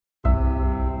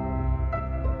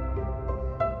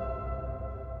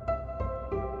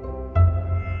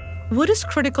What is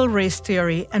critical race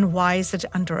theory and why is it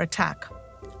under attack?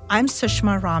 I'm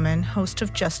Sushma Raman, host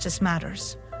of Justice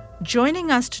Matters. Joining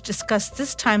us to discuss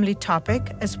this timely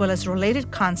topic, as well as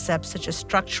related concepts such as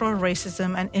structural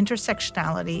racism and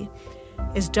intersectionality,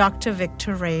 is Dr.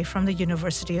 Victor Ray from the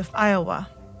University of Iowa.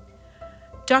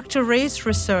 Dr. Ray's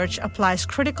research applies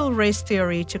critical race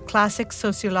theory to classic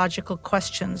sociological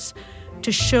questions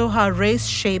to show how race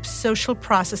shapes social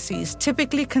processes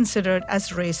typically considered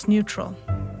as race neutral.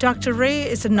 Dr. Ray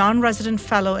is a non-resident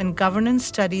fellow in governance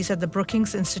studies at the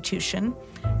Brookings Institution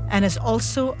and is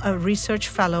also a research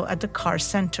fellow at the Carr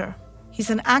Center.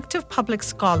 He's an active public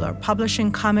scholar,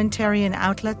 publishing commentary in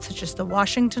outlets such as The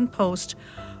Washington Post,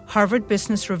 Harvard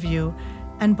Business Review,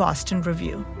 and Boston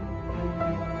Review.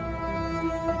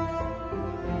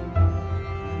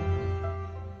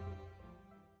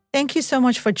 Thank you so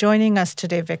much for joining us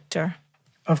today, Victor.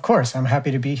 Of course, I'm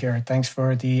happy to be here. Thanks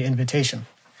for the invitation.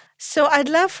 So I'd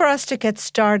love for us to get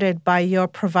started by your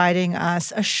providing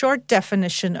us a short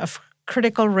definition of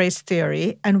critical race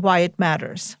theory and why it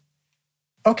matters.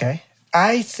 Okay.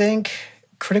 I think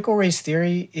critical race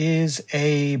theory is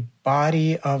a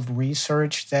body of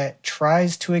research that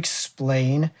tries to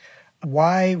explain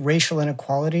why racial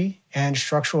inequality and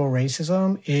structural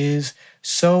racism is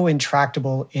so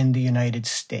intractable in the United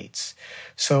States.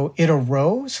 So it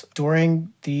arose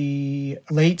during the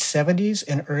late 70s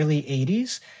and early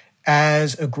 80s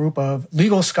as a group of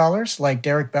legal scholars like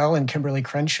Derek Bell and Kimberly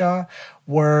Crenshaw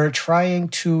were trying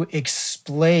to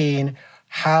explain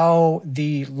how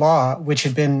the law, which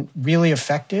had been really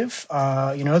effective,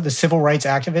 the civil rights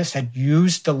activists had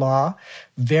used the law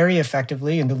very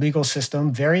effectively and the legal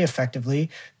system very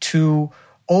effectively to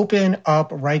open up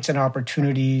rights and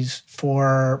opportunities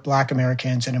for Black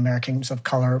Americans and Americans of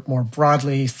color more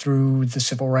broadly through the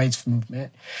civil rights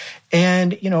movement.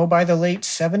 And, by the late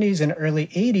 70s and early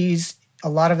 80s, a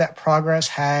lot of that progress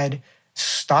had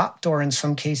stopped or in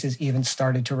some cases even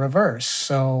started to reverse.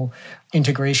 So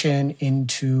integration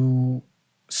into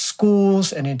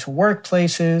schools and into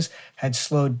workplaces had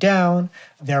slowed down.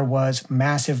 There was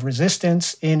massive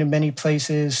resistance in many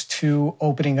places to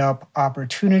opening up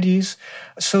opportunities.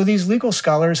 So these legal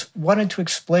scholars wanted to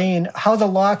explain how the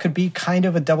law could be kind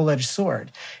of a double-edged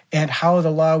sword and how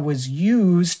the law was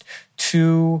used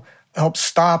to help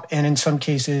stop and in some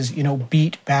cases,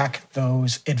 beat back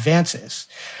those advances.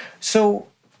 So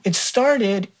it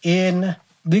started in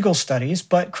legal studies,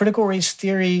 but critical race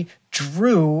theory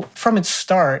drew from its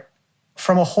start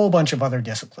from a whole bunch of other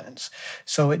disciplines.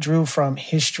 So it drew from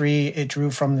history, it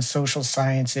drew from the social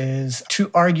sciences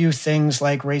to argue things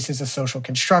like race is a social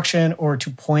construction or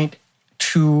to point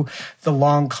to the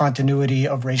long continuity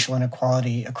of racial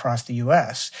inequality across the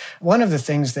U.S. One of the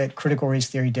things that critical race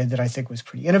theory did that I think was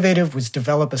pretty innovative was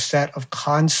develop a set of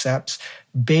concepts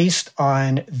based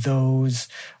on those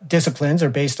disciplines or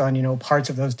based on, parts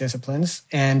of those disciplines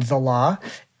and the law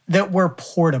that were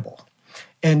portable.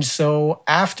 And so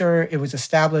after it was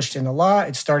established in the law,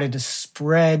 it started to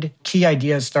spread, key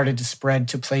ideas started to spread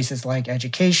to places like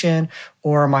education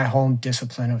or my home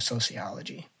discipline of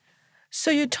sociology. So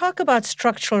you talk about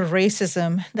structural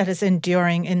racism that is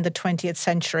enduring in the 20th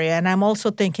century, and I'm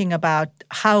also thinking about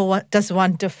how does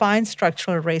one define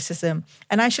structural racism?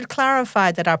 And I should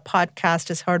clarify that our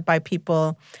podcast is heard by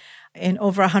people in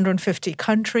over 150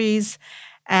 countries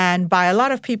and by a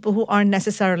lot of people who aren't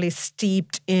necessarily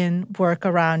steeped in work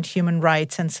around human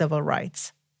rights and civil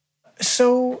rights.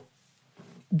 So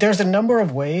there's a number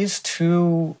of ways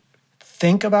to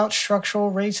think about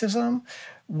structural racism.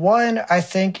 One, I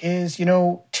think, is,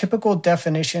 typical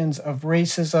definitions of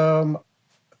racism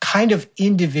kind of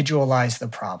individualize the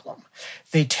problem.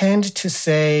 They tend to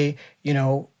say,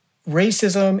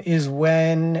 racism is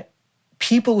when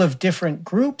people of different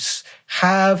groups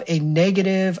have a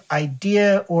negative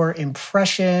idea or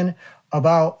impression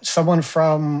about someone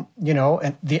from,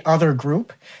 the other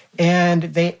group, and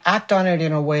they act on it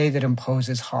in a way that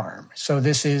imposes harm. So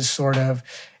this is sort of,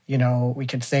 we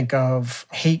could think of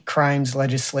hate crimes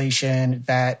legislation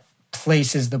that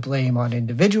places the blame on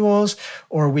individuals,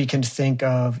 or we can think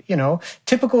of,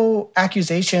 typical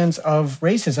accusations of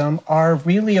racism are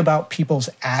really about people's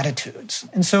attitudes.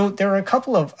 And so there are a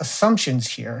couple of assumptions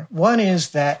here. One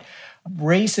is that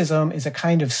racism is a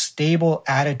kind of stable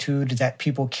attitude that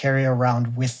people carry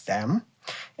around with them.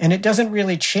 And it doesn't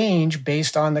really change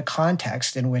based on the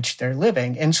context in which they're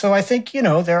living. And so I think,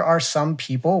 there are some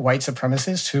people, white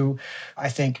supremacists, who I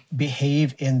think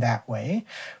behave in that way.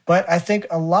 But I think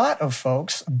a lot of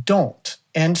folks don't.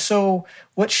 And so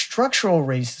what structural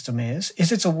racism is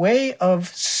it's a way of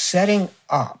setting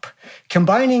up,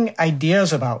 combining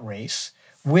ideas about race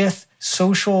with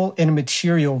social and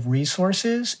material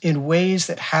resources in ways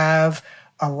that have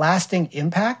a lasting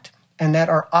impact and that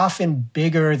are often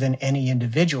bigger than any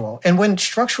individual. And when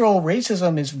structural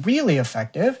racism is really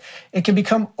effective, it can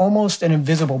become almost an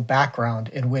invisible background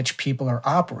in which people are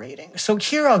operating. So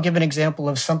here I'll give an example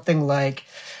of something like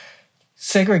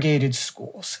segregated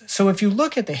schools. So if you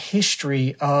look at the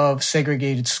history of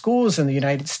segregated schools in the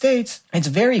United States, it's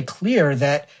very clear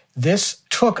that this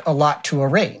took a lot to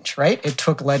arrange, right? It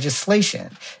took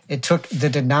legislation. It took the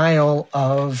denial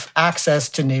of access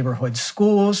to neighborhood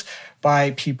schools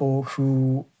by people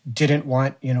who didn't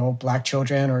want, Black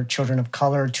children or children of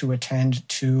color to attend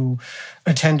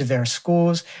their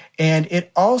schools. And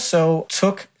it also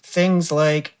took things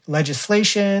like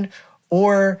legislation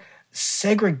or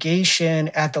segregation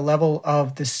at the level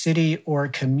of the city or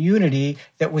community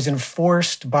that was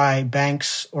enforced by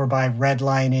banks or by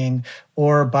redlining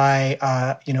or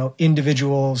by,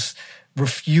 individuals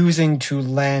refusing to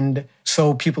lend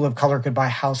so people of color could buy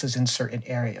houses in certain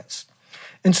areas.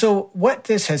 And so what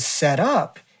this has set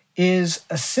up is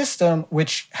a system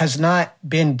which has not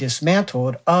been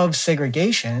dismantled of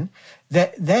segregation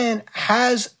that then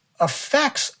has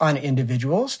effects on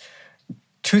individuals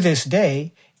to this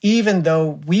day, even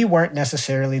though we weren't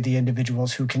necessarily the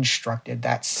individuals who constructed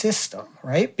that system,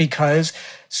 right? Because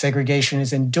segregation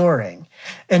is enduring.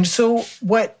 And so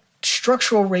what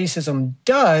structural racism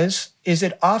does is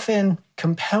it often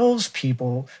compels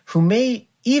people who may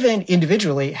even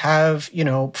individually have,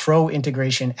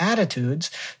 pro-integration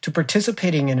attitudes to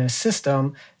participating in a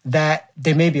system that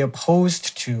they may be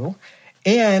opposed to,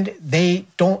 and they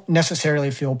don't necessarily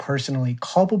feel personally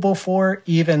culpable for,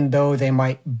 even though they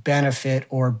might benefit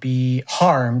or be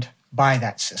harmed by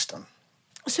that system.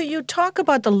 So you talk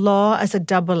about the law as a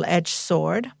double-edged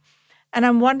sword, and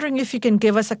I'm wondering if you can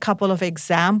give us a couple of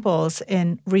examples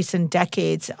in recent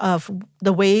decades of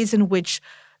the ways in which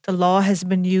the law has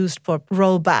been used for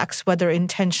rollbacks, whether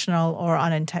intentional or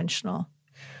unintentional.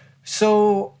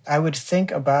 So I would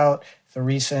think about the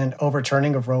recent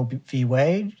overturning of Roe v.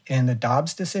 Wade and the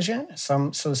Dobbs decision.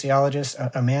 Some sociologist,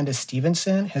 Amanda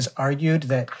Stevenson, has argued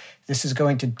that this is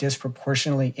going to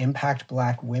disproportionately impact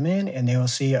Black women, and they will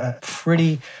see a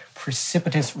pretty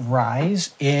precipitous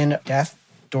rise in death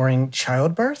during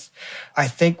childbirth. I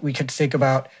think we could think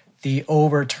about the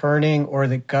overturning or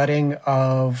the gutting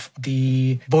of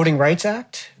the Voting Rights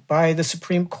Act by the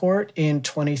Supreme Court in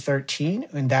 2013,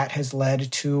 and that has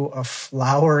led to a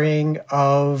flowering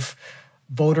of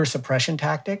voter suppression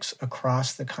tactics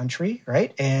across the country,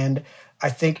 right? And I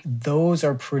think those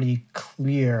are pretty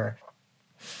clear.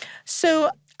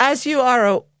 So as you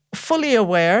are fully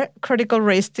aware, critical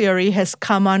race theory has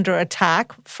come under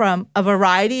attack from a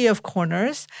variety of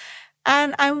corners.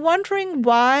 And I'm wondering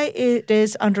why it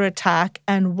is under attack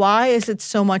and why is it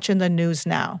so much in the news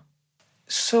now?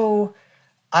 So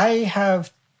I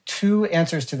have two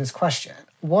answers to this question.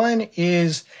 One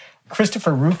is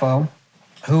Christopher Rufo,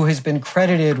 who has been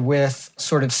credited with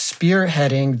sort of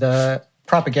spearheading the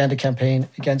propaganda campaign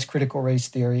against critical race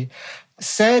theory,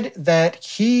 said that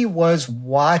he was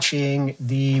watching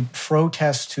the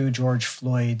protests to George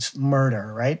Floyd's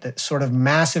murder, right? That sort of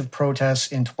massive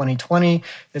protests in 2020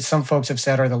 that some folks have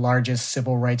said are the largest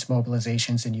civil rights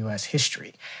mobilizations in U.S.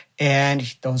 history.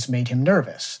 And those made him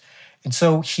nervous. And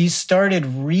so he started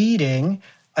reading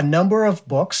a number of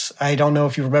books. I don't know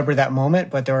if you remember that moment,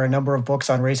 but there were a number of books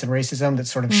on race and racism that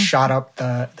sort of shot up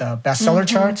the bestseller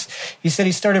charts. He said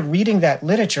he started reading that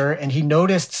literature and he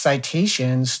noticed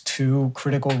citations to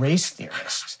critical race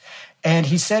theorists. And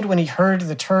he said when he heard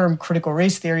the term critical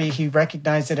race theory, he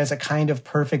recognized it as a kind of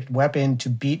perfect weapon to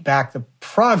beat back the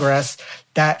progress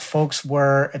that folks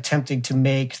were attempting to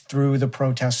make through the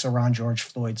protests around George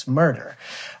Floyd's murder.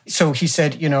 So he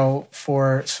said,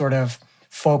 for sort of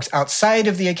folks outside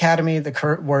of the academy,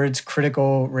 the words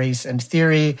critical race and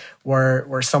theory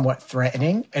were somewhat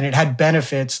threatening, and it had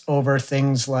benefits over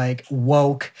things like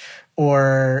woke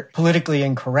or politically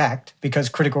incorrect because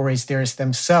critical race theorists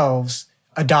themselves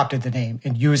adopted the name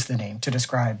and used the name to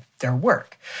describe their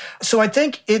work. So I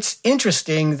think it's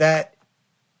interesting that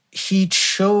he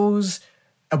chose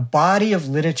a body of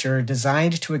literature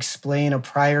designed to explain a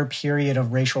prior period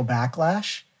of racial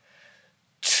backlash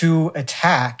to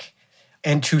attack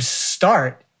and to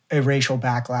start a racial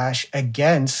backlash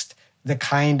against the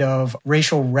kind of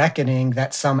racial reckoning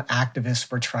that some activists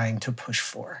were trying to push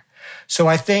for. So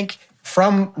I think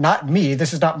from, not me,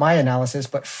 this is not my analysis,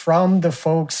 but from the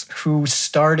folks who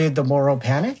started the moral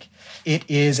panic, it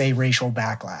is a racial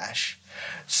backlash.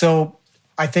 So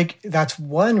I think that's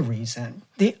one reason.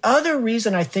 The other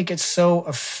reason I think it's so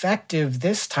effective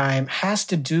this time has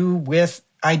to do with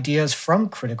ideas from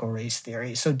critical race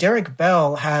theory. So Derek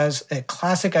Bell has a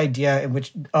classic idea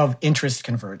of interest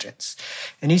convergence.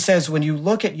 And he says when you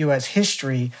look at U.S.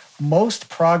 history, most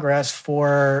progress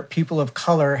for people of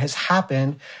color has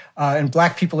happened, and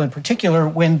Black people in particular,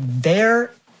 when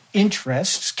their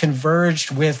interests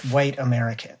converged with white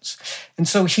Americans. And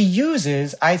so he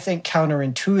uses, I think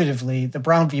counterintuitively, the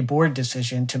Brown v. Board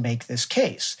decision to make this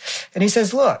case. And he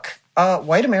says, look,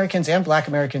 white Americans and Black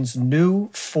Americans knew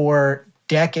for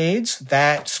decades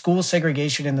that school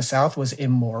segregation in the South was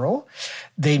immoral.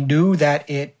 They knew that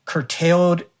it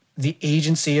curtailed the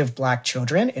agency of Black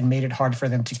children and made it hard for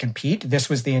them to compete. This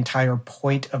was the entire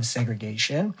point of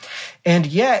segregation. And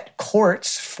yet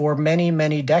courts for many,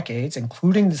 many decades,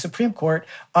 including the Supreme Court,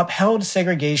 upheld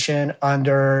segregation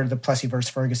under the Plessy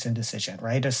versus Ferguson decision,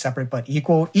 right? A separate but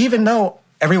equal, even though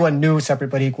everyone knew separate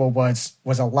but equal was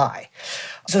a lie.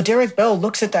 So Derek Bell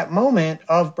looks at that moment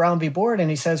of Brown v. Board and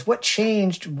he says, what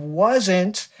changed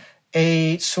wasn't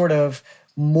a sort of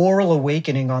moral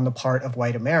awakening on the part of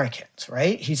white Americans,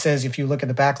 right? He says, if you look at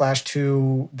the backlash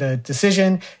to the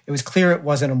decision, it was clear it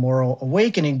wasn't a moral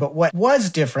awakening. But what was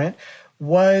different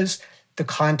was the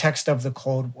context of the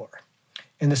Cold War.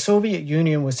 And the Soviet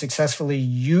Union was successfully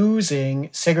using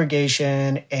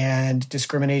segregation and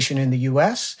discrimination in the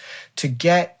U.S. to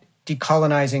get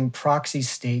decolonizing proxy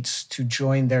states to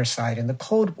join their side in the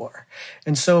Cold War.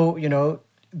 And so,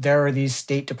 there are these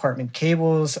State Department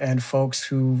cables and folks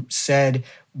who said,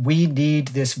 we need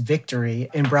this victory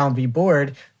in Brown v.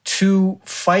 Board to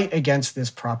fight against this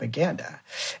propaganda.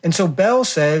 And so Bell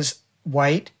says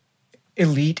white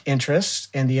elite interests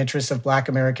and the interests of Black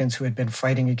Americans who had been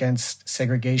fighting against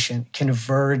segregation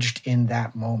converged in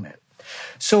that moment.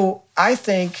 So I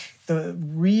think the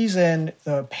reason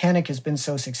the panic has been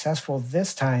so successful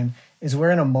this time is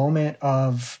we're in a moment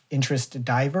of interest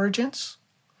divergence,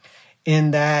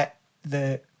 in that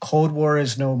the Cold War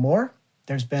is no more.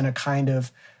 There's been a kind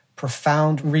of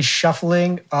profound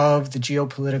reshuffling of the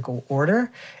geopolitical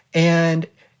order. And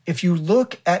if you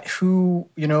look at who,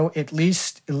 at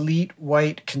least elite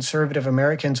white conservative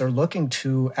Americans are looking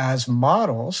to as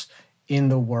models in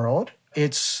the world,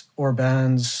 it's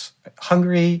Orban's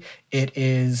Hungary, it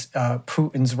is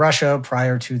Putin's Russia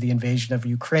prior to the invasion of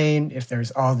Ukraine. If there's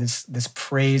all this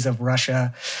praise of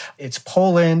Russia, it's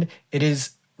Poland. It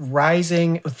is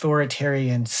rising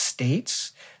authoritarian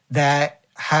states that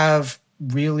have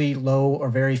really low or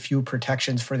very few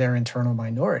protections for their internal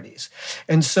minorities.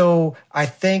 And so I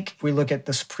think if we look at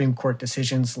the Supreme Court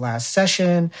decisions last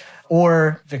session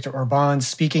or Viktor Orban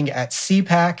speaking at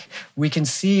CPAC, we can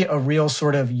see a real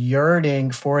sort of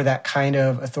yearning for that kind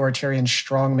of authoritarian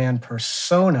strongman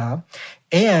persona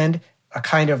and a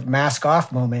kind of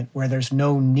mask-off moment where there's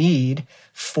no need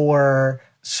for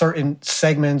certain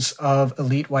segments of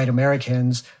elite white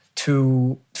Americans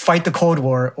to fight the Cold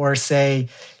War or say,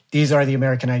 these are the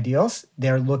American ideals.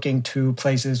 They're looking to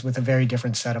places with a very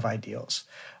different set of ideals.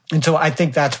 And so I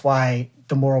think that's why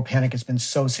the moral panic has been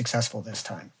so successful this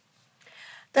time.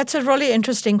 That's a really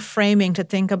interesting framing to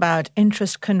think about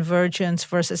interest convergence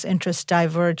versus interest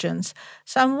divergence.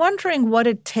 So I'm wondering what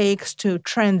it takes to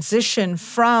transition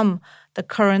from the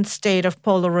current state of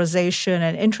polarization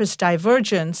and interest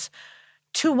divergence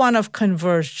to one of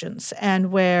convergence,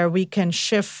 and where we can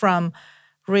shift from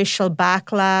racial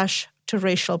backlash to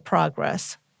racial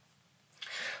progress?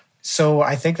 So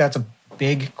I think that's a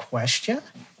big question.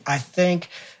 I think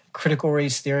critical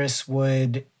race theorists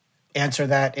would answer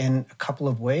that in a couple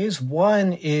of ways.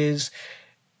 One is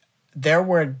there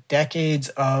were decades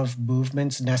of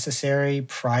movements necessary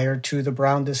prior to the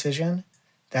Brown decision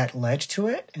that led to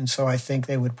it. And so I think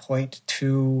they would point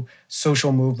to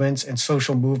social movements and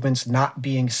social movements not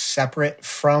being separate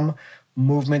from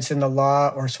movements in the law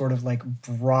or sort of like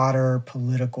broader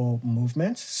political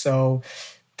movements. So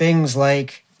things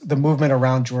like the movement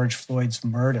around George Floyd's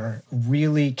murder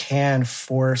really can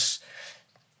force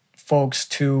folks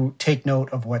to take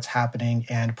note of what's happening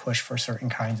and push for certain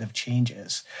kinds of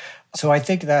changes. So I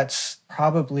think that's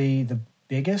probably the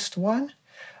biggest one.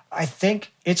 I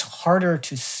think it's harder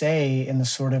to say in the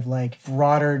sort of like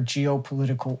broader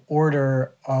geopolitical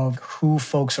order of who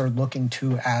folks are looking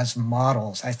to as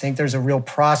models. I think there's a real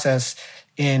process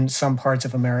in some parts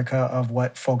of America of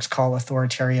what folks call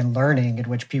authoritarian learning, in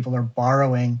which people are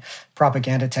borrowing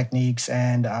propaganda techniques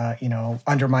and,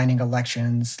 undermining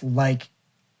elections, like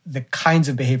the kinds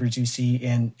of behaviors you see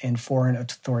in foreign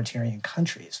authoritarian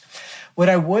countries. What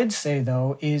I would say,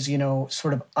 though, is,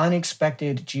 sort of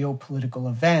unexpected geopolitical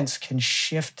events can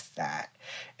shift that.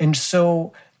 And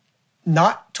so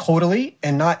Not totally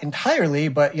and not entirely,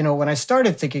 but, when I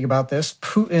started thinking about this,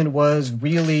 Putin was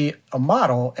really a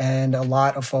model, and a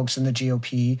lot of folks in the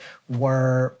GOP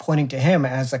were pointing to him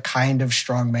as a kind of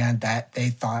strongman that they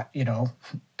thought,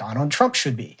 Donald Trump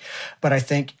should be. But I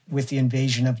think with the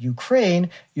invasion of Ukraine,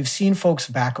 you've seen folks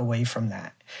back away from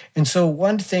that. And so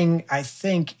one thing I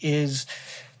think is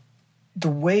the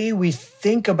way we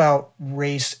think about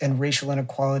race and racial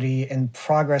inequality and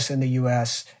progress in the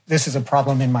U.S., this is a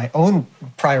problem in my own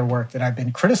prior work that I've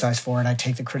been criticized for, and I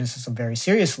take the criticism very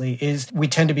seriously, is we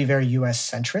tend to be very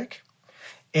U.S.-centric.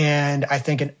 And I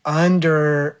think an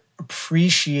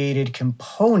underappreciated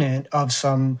component of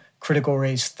some critical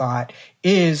race thought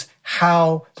is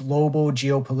how global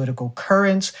geopolitical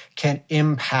currents can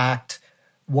impact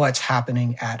what's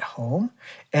happening at home.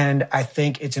 And I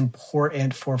think it's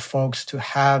important for folks to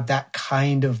have that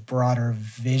kind of broader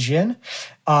vision.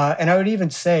 And I would even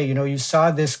say, you saw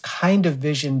this kind of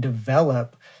vision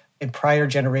develop in prior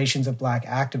generations of Black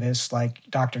activists, like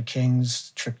Dr.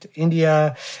 King's trip to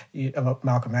India,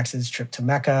 Malcolm X's trip to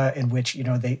Mecca, in which,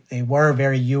 they were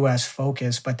very U.S.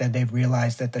 focused, but then they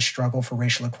realized that the struggle for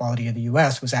racial equality in the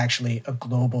U.S. was actually a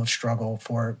global struggle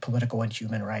for political and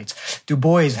human rights. Du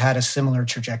Bois had a similar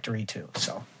trajectory too,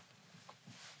 so.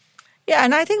 Yeah,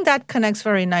 and I think that connects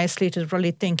very nicely to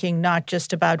really thinking not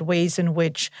just about ways in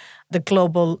which the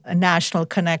global national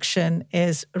connection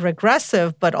is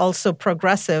regressive, but also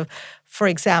progressive. For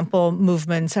example,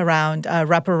 movements around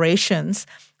reparations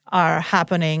are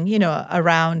happening,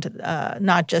 around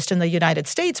not just in the United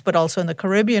States, but also in the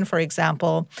Caribbean, for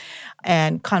example,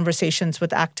 and conversations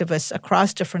with activists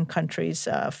across different countries,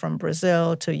 from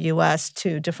Brazil to U.S.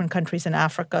 to different countries in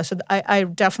Africa. So I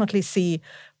definitely see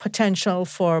potential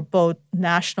for both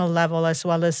national level as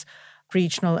well as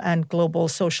regional and global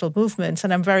social movements.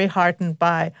 And I'm very heartened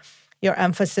by your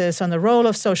emphasis on the role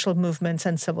of social movements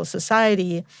and civil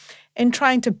society in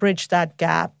trying to bridge that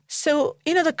gap. So,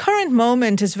 the current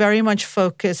moment is very much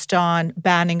focused on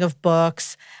banning of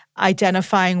books,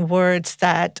 identifying words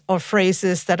or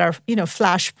phrases that are,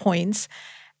 flashpoints.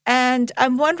 And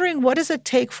I'm wondering, what does it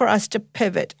take for us to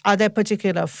pivot? Are there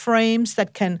particular frames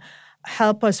that can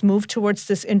help us move towards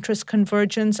this interest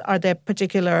convergence? Are there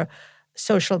particular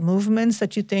social movements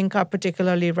that you think are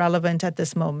particularly relevant at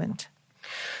this moment?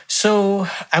 So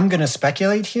I'm going to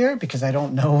speculate here because I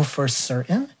don't know for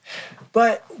certain.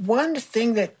 But one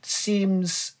thing that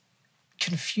seems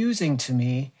confusing to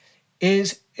me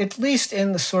is, at least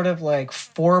in the sort of like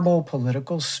formal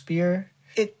political sphere,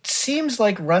 it seems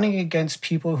like running against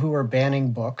people who are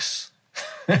banning books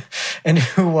and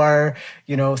who are,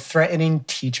 threatening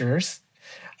teachers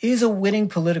is a winning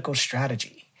political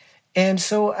strategy. And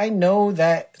so I know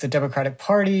that the Democratic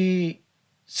Party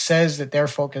says that they're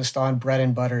focused on bread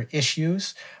and butter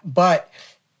issues, but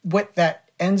what that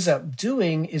ends up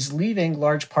doing is leaving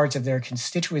large parts of their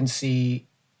constituency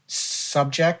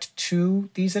subject to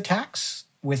these attacks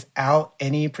without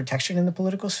any protection in the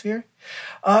political sphere.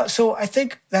 So I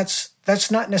think that's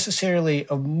not necessarily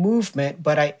a movement,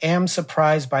 but I am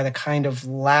surprised by the kind of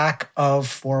lack of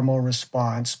formal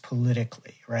response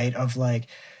politically, right? Of like,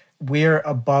 we're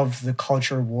above the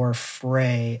culture war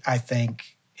fray, I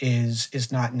think,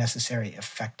 is not necessarily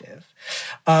effective.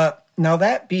 Now,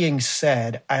 that being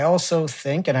said, I also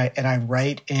think, and I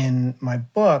write in my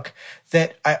book,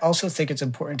 that I also think it's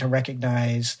important to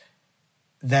recognize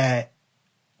that,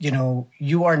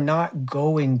 you are not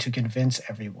going to convince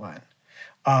everyone.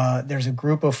 There's a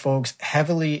group of folks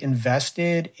heavily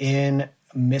invested in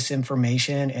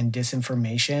misinformation and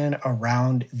disinformation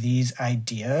around these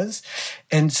ideas.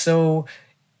 And so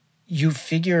you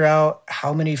figure out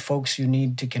how many folks you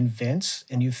need to convince,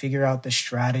 and you figure out the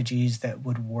strategies that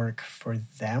would work for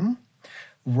them,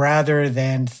 rather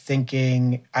than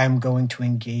thinking I'm going to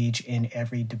engage in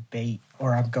every debate,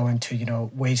 or I'm going to,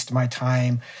 waste my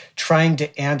time trying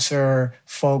to answer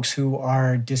folks who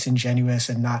are disingenuous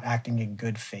and not acting in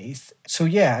good faith. So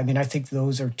yeah, I think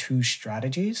those are two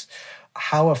strategies.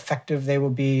 How effective they will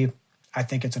be, I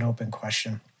think it's an open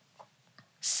question.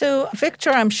 So, Victor,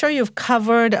 I'm sure you've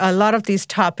covered a lot of these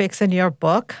topics in your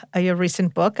book, your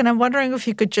recent book, and I'm wondering if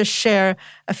you could just share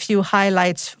a few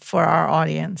highlights for our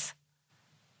audience.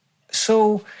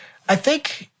 So, I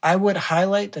think I would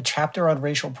highlight the chapter on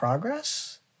racial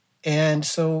progress. And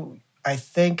so I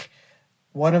think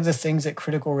one of the things that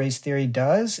critical race theory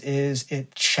does is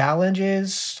it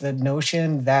challenges the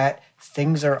notion that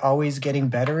things are always getting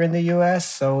better in the U.S.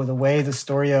 So the way the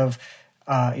story of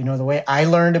the way I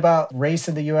learned about race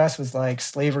in the U.S. was like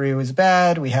slavery was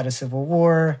bad. We had a civil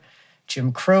war.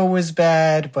 Jim Crow was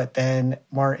bad. But then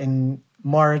Martin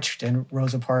marched and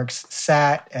Rosa Parks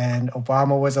sat and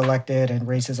Obama was elected and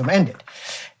racism ended.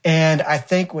 And I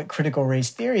think what critical race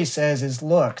theory says is,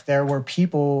 look, there were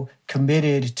people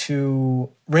committed to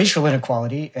racial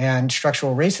inequality and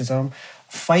structural racism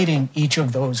fighting each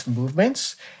of those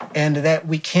movements, and that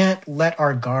we can't let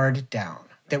our guard down,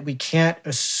 that we can't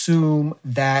assume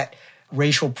that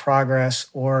racial progress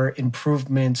or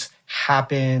improvements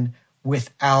happen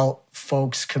without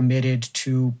folks committed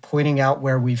to pointing out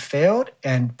where we failed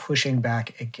and pushing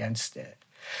back against it.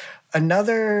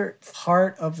 Another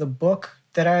part of the book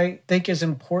that I think is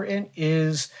important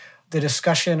is the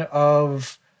discussion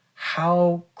of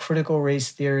how critical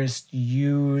race theorists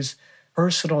use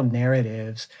personal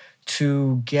narratives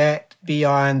to get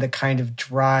beyond the kind of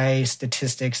dry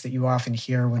statistics that you often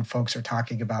hear when folks are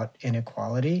talking about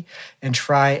inequality and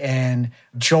try and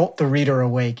jolt the reader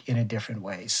awake in a different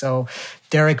way. So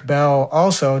Derek Bell,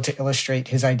 also to illustrate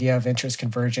his idea of interest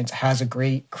convergence, has a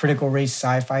great critical race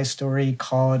sci-fi story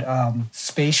called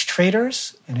Space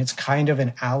Traders. And it's kind of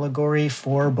an allegory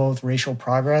for both racial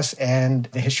progress and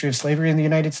the history of slavery in the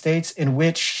United States, in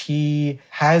which he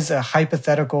has a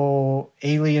hypothetical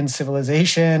alien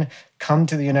civilization come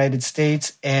to the United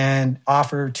States and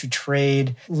offer to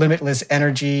trade limitless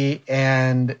energy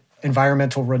and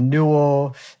environmental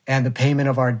renewal and the payment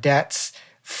of our debts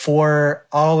for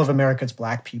all of America's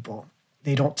Black people.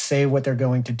 They don't say what they're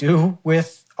going to do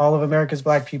with all of America's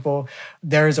Black people.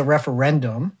 There is a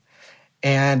referendum,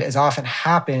 and as often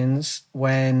happens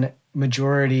when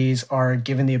majorities are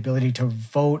given the ability to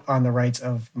vote on the rights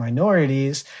of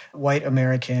minorities, white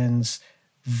Americans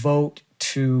vote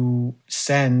to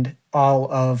send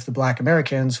all of the Black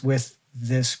Americans with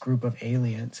this group of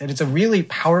aliens. And it's a really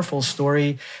powerful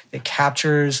story that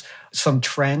captures some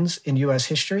trends in U.S.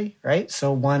 history, right?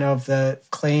 So one of the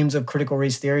claims of critical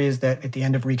race theory is that at the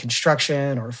end of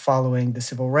Reconstruction or following the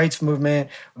Civil Rights Movement,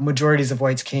 majorities of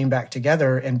whites came back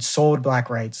together and sold Black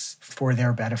rights for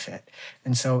their benefit.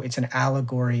 And so it's an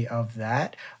allegory of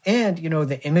that. And, you know,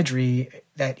 the imagery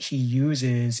that he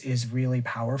uses is really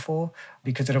powerful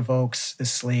because it evokes the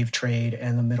slave trade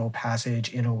and the Middle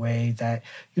Passage in a way that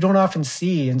you don't often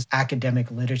see in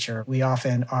academic literature. We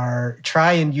often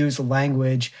try and use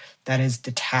language that is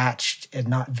detached and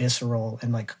not visceral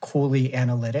and like coolly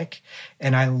analytic.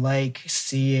 And I like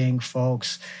seeing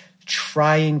folks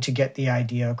trying to get the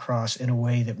idea across in a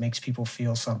way that makes people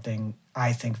feel something,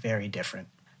 I think, very different.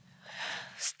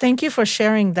 Thank you for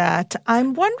sharing that.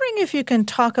 I'm wondering if you can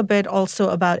talk a bit also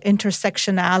about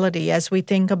intersectionality as we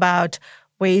think about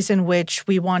ways in which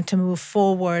we want to move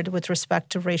forward with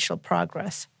respect to racial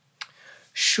progress.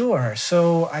 Sure.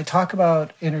 So I talk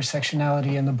about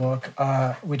intersectionality in the book,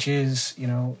 which is,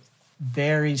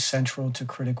 very central to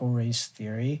critical race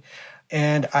theory.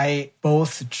 And I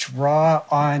both draw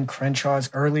on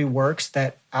Crenshaw's early works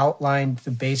that outlined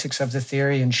the basics of the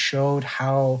theory and showed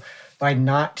how by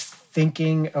not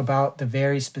thinking about the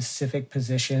very specific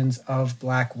positions of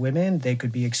Black women, they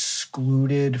could be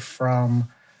excluded from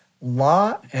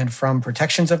law and from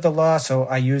protections of the law. So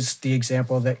I use the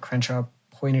example that Crenshaw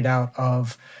pointed out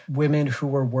of women who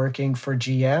were working for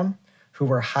GM, who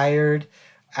were hired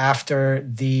after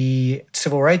the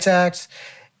Civil Rights Act,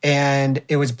 and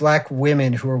it was Black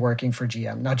women who were working for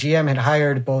GM. Now, GM had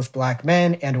hired both Black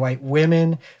men and white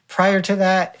women prior to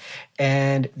that,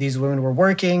 and these women were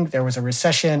working. There was a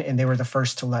recession, and they were the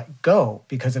first to let go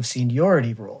because of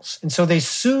seniority rules. And so they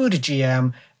sued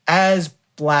GM as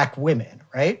Black women,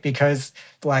 right? Because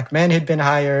Black men had been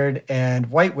hired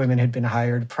and white women had been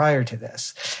hired prior to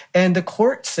this. And the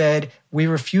court said, we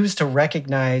refuse to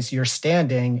recognize your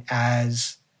standing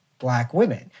as Black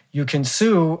women. You can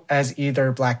sue as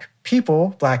either Black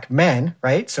people, Black men,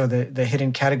 right? So the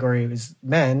hidden category is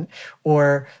men,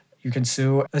 or you can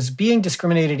sue as being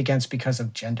discriminated against because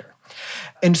of gender.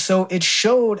 And so it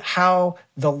showed how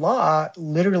the law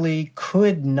literally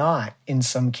could not, in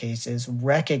some cases,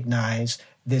 recognize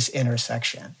this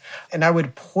intersection. And I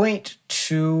would point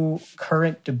to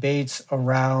current debates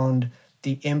around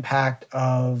the impact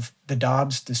of the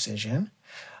Dobbs decision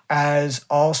as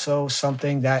also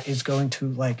something that is going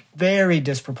to very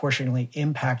disproportionately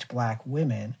impact Black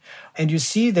women. And you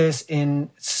see this in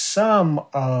some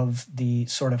of the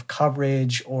sort of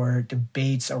coverage or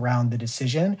debates around the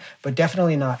decision, but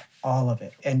definitely not all of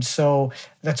it. And so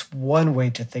that's one way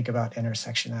to think about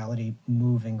intersectionality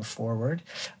moving forward.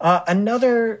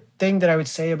 Another thing that I would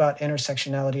say about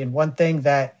intersectionality, and one thing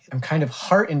that I'm kind of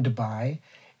heartened by,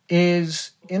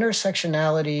 is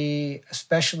intersectionality,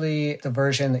 especially the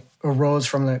version that arose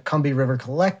from the Combahee River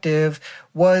Collective,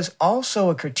 was also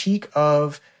a critique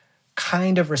of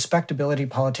kind of respectability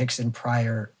politics in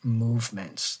prior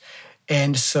movements.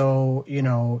 And so,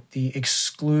 the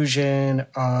exclusion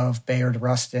of Bayard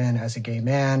Rustin as a gay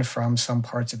man from some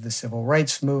parts of the civil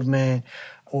rights movement,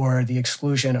 or the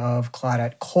exclusion of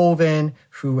Claudette Colvin,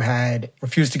 who had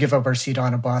refused to give up her seat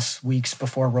on a bus weeks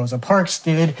before Rosa Parks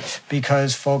did,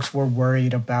 because folks were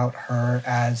worried about her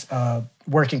as a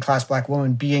working-class Black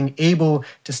woman being able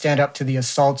to stand up to the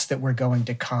assaults that were going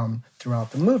to come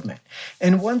throughout the movement.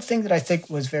 And one thing that I think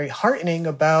was very heartening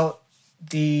about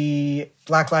the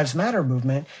Black Lives Matter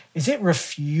movement is it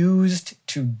refused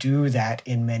to do that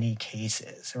in many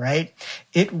cases, right?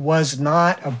 It was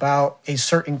not about a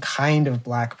certain kind of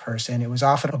Black person. It was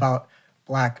often about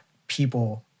Black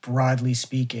people, broadly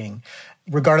speaking,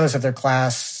 regardless of their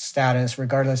class status,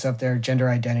 regardless of their gender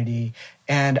identity.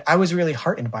 And I was really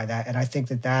heartened by that. And I think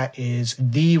that that is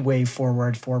the way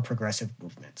forward for progressive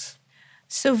movements.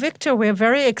 So, Victor, we're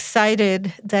very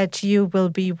excited that you will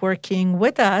be working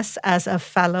with us as a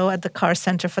fellow at the Carr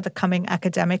Center for the coming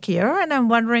academic year. And I'm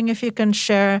wondering if you can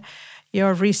share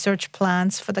your research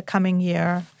plans for the coming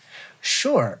year.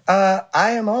 Sure. I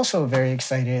am also very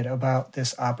excited about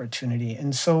this opportunity.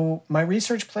 And so my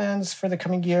research plans for the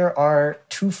coming year are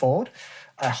twofold.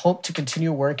 I hope to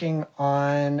continue working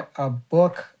on a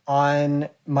book on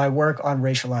my work on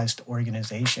racialized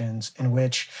organizations, in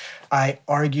which I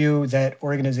argue that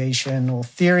organizational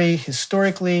theory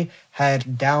historically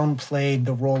had downplayed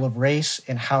the role of race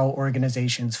in how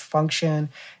organizations function.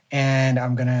 And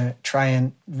I'm going to try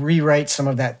and rewrite some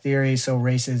of that theory so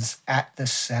race is at the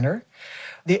center.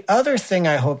 The other thing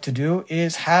I hope to do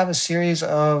is have a series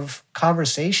of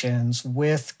conversations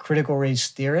with critical race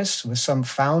theorists, with some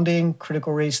founding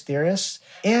critical race theorists,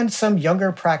 and some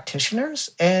younger practitioners.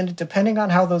 And depending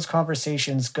on how those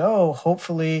conversations go,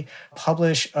 hopefully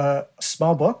publish a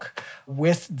small book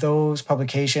with those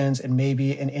publications and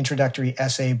maybe an introductory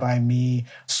essay by me,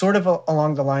 sort of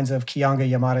along the lines of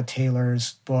Keeanga-Yamahtta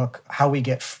Taylor's book, How We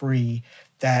Get Free,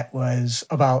 that was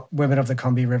about women of the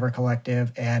Combahee River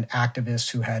Collective and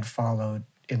activists who had followed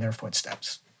in their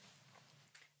footsteps.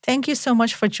 Thank you so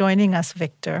much for joining us,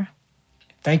 Victor.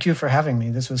 Thank you for having me.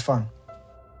 This was fun.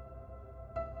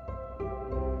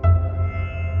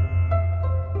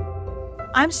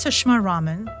 I'm Sushma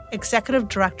Raman, Executive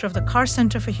Director of the Carr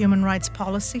Center for Human Rights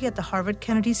Policy at the Harvard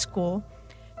Kennedy School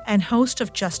and host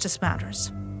of Justice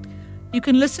Matters. You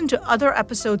can listen to other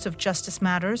episodes of Justice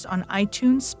Matters on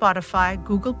iTunes, Spotify,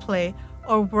 Google Play,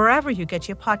 or wherever you get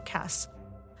your podcasts.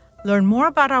 Learn more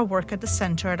about our work at the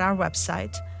center at our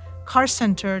website,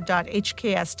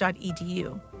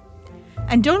 carcenter.hks.edu.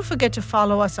 And don't forget to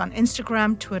follow us on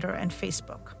Instagram, Twitter, and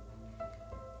Facebook.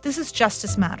 This is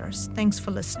Justice Matters. Thanks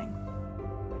for listening.